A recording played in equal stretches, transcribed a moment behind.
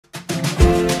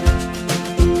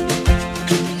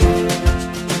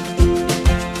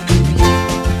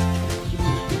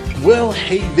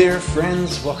Hey there,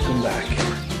 friends, welcome back.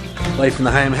 Life in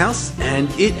the Higham house, and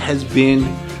it has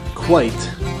been quite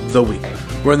the week.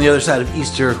 We're on the other side of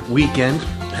Easter weekend.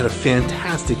 Had a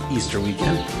fantastic Easter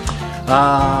weekend.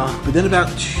 But then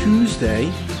about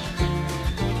Tuesday,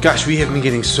 gosh, we have been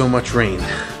getting so much rain.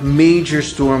 Major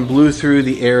storm blew through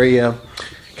the area,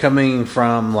 coming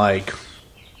from like,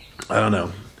 I don't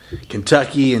know,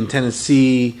 Kentucky and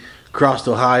Tennessee, across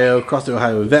the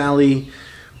Ohio Valley.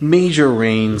 Major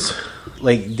rains,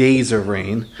 like days of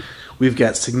rain. We've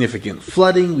got significant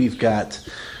flooding. We've got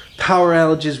power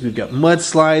outages. We've got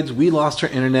mudslides. We lost our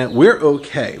internet. We're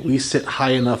okay. We sit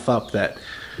high enough up that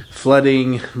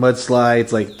flooding,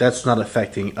 mudslides, like that's not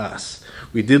affecting us.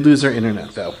 We did lose our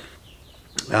internet though.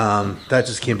 That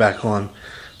just came back on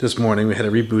this morning. We had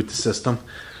to reboot the system.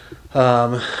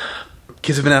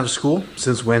 Kids have been out of school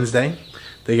since Wednesday.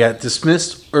 They got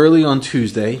dismissed early on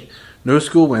Tuesday. No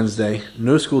school Wednesday,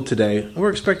 no school today.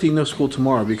 We're expecting no school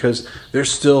tomorrow because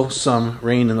there's still some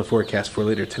rain in the forecast for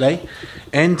later today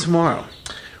and tomorrow.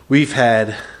 We've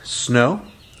had snow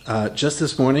just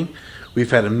this morning.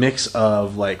 We've had a mix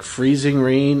of like freezing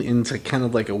rain into kind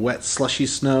of like a wet slushy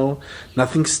snow.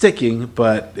 Nothing sticking,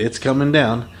 but it's coming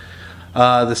down.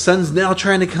 The sun's now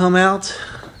trying to come out.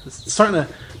 It's starting to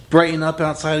brighten up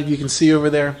outside, if you can see over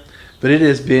there. But it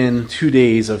has been 2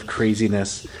 days of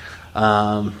craziness.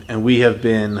 And we have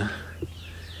been,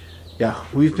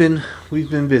 we've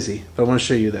been busy. But I want to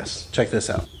show you this. Check this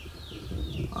out.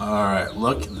 All right,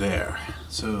 look there.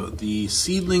 So the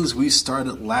seedlings we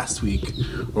started last week,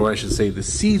 or I should say the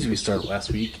seeds we started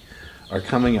last week, are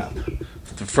coming up.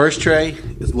 The first tray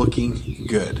is looking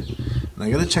good. And I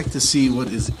gotta check to see what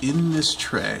is in this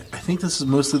tray. I think this is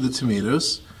mostly the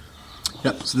tomatoes.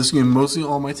 Yep, so this is going to be mostly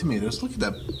all my tomatoes. Look at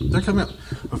that. They're coming up.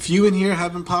 A few in here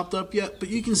haven't popped up yet, but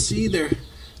you can see they're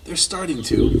starting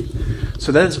to.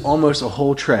 So that is almost a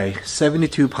whole tray.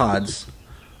 72 pods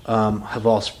have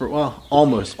all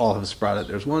almost all have sprouted.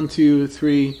 There's 1, 2,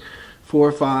 3,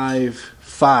 4,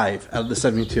 5 out of the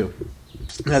 72.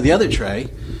 Now the other tray,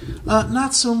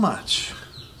 not so much.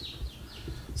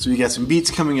 So we got some beets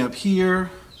coming up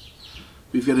here.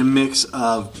 We've got a mix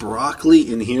of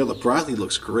broccoli in here. The broccoli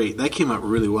looks great. That came out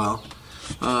really well.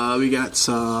 We got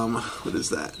some, what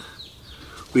is that?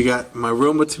 We got my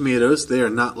Roma tomatoes. They are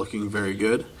not looking very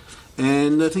good.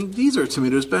 And I think these are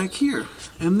tomatoes back here.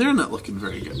 And they're not looking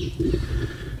very good.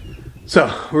 So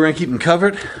we're going to keep them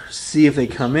covered, see if they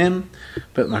come in.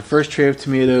 But my first tray of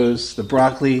tomatoes, the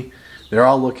broccoli, they're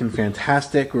all looking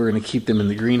fantastic. We're going to keep them in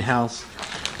the greenhouse.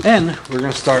 And we're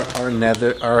going to start our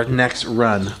next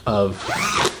run of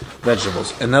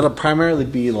vegetables. And that'll primarily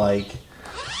be like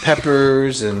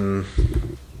peppers and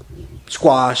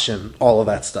squash and all of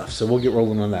that stuff. So we'll get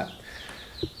rolling on that.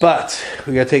 But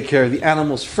we got to take care of the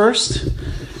animals first.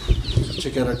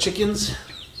 Check out our chickens.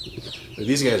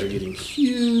 These guys are getting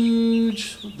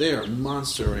huge. They are a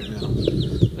monster right now.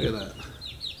 Look at that.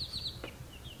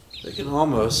 They can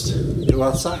almost go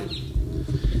outside.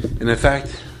 And in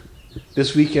fact,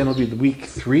 this weekend will be the week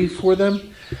 3 for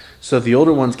them, so the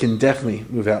older ones can definitely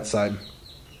move outside.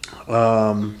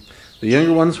 The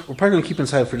younger ones, we're probably going to keep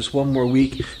inside for just one more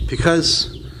week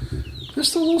because they're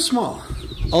still a little small.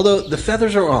 Although the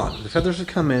feathers are on. The feathers have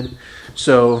come in,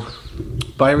 so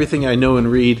by everything I know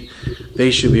and read,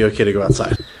 they should be okay to go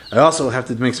outside. I also have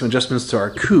to make some adjustments to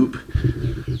our coop.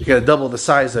 I got to double the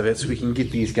size of it so we can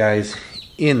get these guys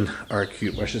in our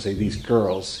coop, or I should say these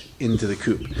girls into the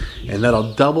coop. And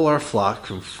that'll double our flock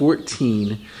from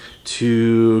 14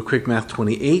 to, quick math,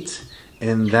 28.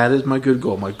 And that is my good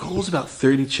goal. My goal is about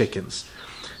 30 chickens.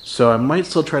 So I might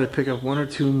still try to pick up 1 or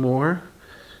 2 more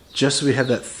just so we have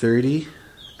that 30.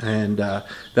 And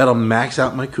that'll max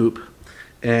out my coop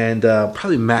and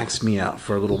probably max me out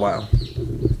for a little while.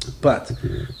 But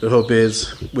the hope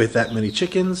is with that many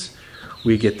chickens,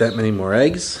 we get that many more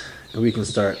eggs. And we can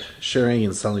start sharing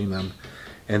and selling them.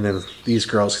 And then these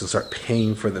girls can start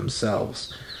paying for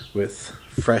themselves with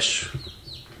fresh,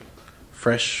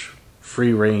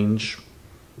 free range,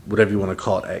 whatever you want to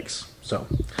call it, eggs. So,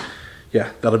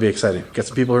 yeah, that'll be exciting. Got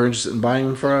some people who are interested in buying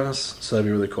them for us, so that'll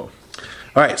be really cool.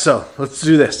 All right, so let's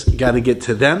do this. Got to get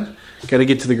to them. Got to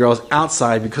get to the girls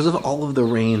outside. Because of all of the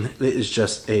rain, it is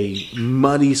just a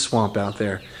muddy swamp out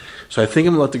there. So I think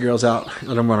I'm going to let the girls out.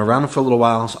 Let them run around for a little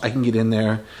while so I can get in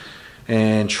there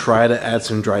and try to add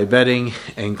some dry bedding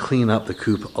and clean up the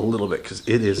coop a little bit because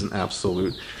it is an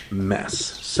absolute mess.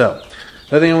 So,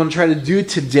 the thing I want to try to do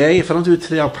today, if I don't do it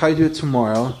today, I'll probably do it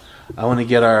tomorrow. I want to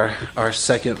get our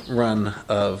second run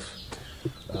of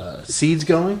seeds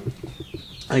going.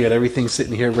 I got everything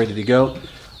sitting here ready to go.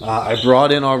 I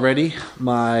brought in already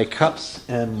my cups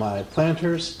and my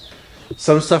planters.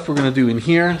 some stuff we're going to do in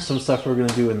here, some stuff we're going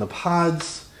to do in the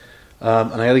pods.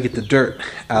 And I got to get the dirt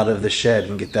out of the shed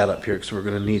and get that up here because we're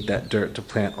going to need that dirt to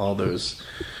plant all those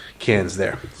cans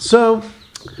there. So,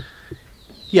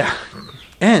 yeah.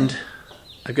 And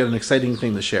I've got an exciting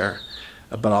thing to share,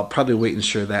 but I'll probably wait and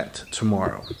share that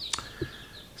tomorrow.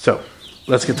 So,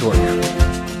 let's get to work.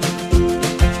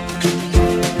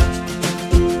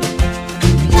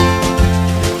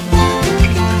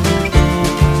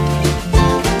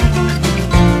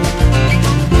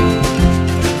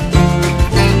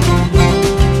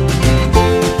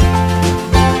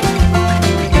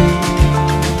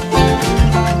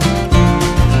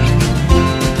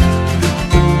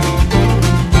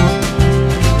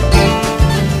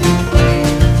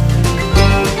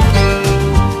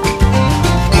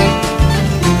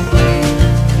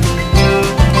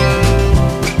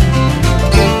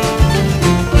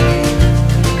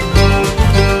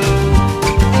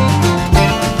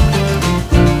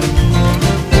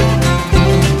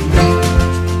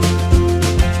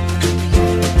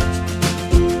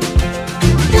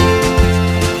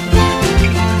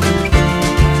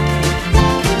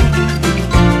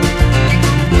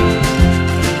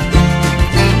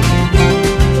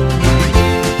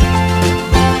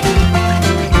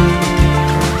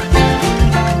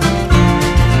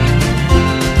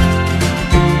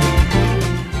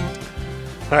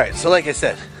 Alright, so like I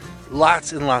said,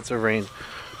 lots and lots of rain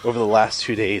over the last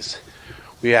 2 days.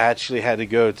 We actually had to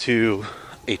go to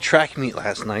a track meet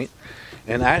last night,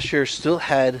 and Asher still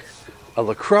had a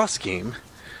lacrosse game,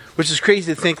 which is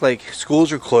crazy to think, like,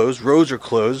 schools are closed, roads are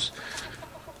closed,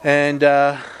 and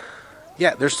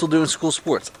yeah, they're still doing school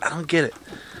sports. I don't get it.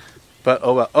 But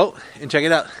oh well. Oh, and check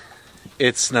it out.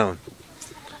 It's snowing.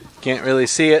 Can't really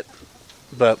see it,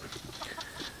 but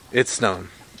it's snowing.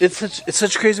 It's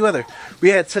such crazy weather. We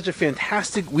had such a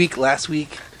fantastic week last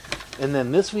week, and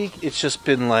then this week it's just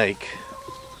been like,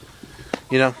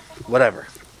 you know, whatever.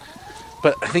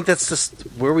 But I think that's just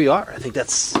where we are. I think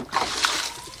that's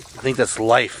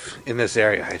life in this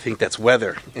area. I think that's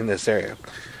weather in this area.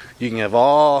 You can have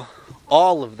all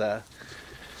of the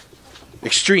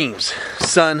extremes: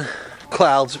 sun,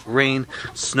 clouds, rain,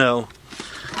 snow,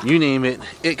 you name it,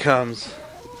 it comes.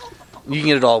 You can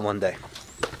get it all one day.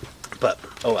 But,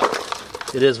 oh well,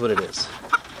 it is what it is.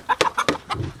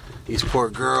 These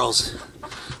poor girls,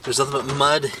 there's nothing but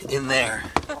mud in there.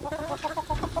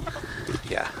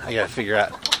 Yeah, I gotta figure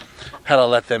out how to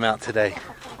let them out today.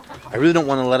 I really don't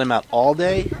want to let them out all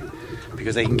day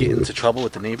because they can get into trouble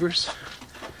with the neighbors.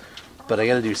 But I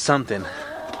gotta do something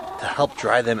to help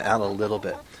dry them out a little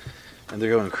bit. And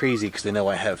they're going crazy because they know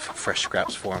I have fresh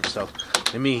scraps for them. So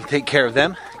let me take care of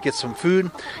them, get some food,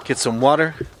 get some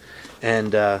water,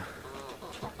 and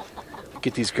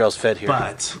get these girls fed here.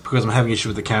 But because I'm having issue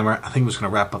with the camera, I think I'm just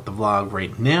going to wrap up the vlog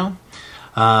right now.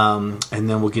 And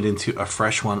then we'll get into a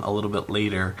fresh one a little bit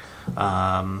later.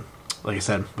 Like I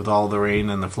said, with all the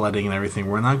rain and the flooding and everything,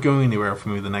 we're not going anywhere for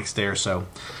maybe the next day or so.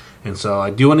 And so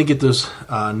I do want to get this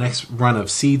next run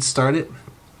of seeds started.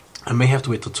 I may have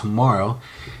to wait till tomorrow.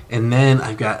 And then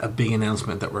I've got a big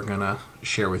announcement that we're going to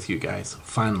share with you guys.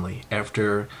 Finally,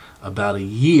 after about a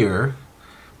year,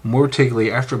 more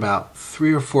particularly after about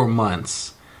 3 or 4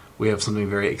 months, we have something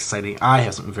very exciting. I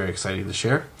have something very exciting to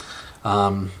share.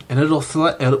 And it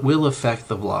will affect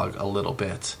the vlog a little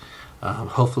bit.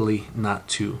 Hopefully not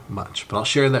too much. But I'll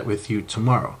share that with you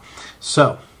tomorrow.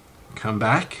 So, come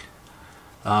back.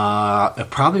 It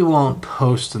probably won't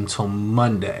post until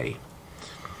Monday.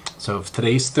 So if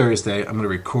today's Thursday, I'm going to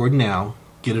record now,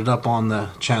 get it up on the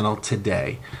channel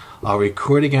today. I'll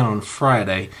record again on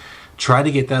Friday. Try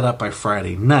to get that up by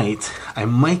Friday night. I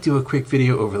might do a quick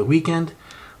video over the weekend,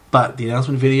 but the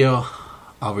announcement video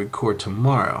I'll record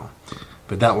tomorrow.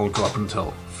 But that won't go up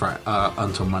until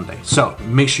Monday. So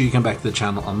make sure you come back to the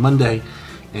channel on Monday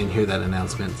and hear that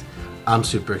announcement. I'm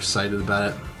super excited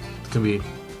about it. It's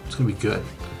gonna be good.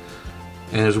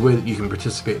 And there's a way that you can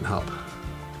participate and help.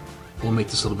 We'll make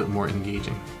this a little bit more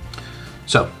engaging.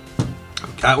 So,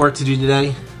 got work to do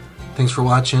today. Thanks for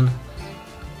watching.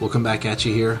 We'll come back at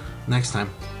you here next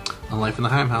time on Life in the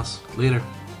Higham House. Later.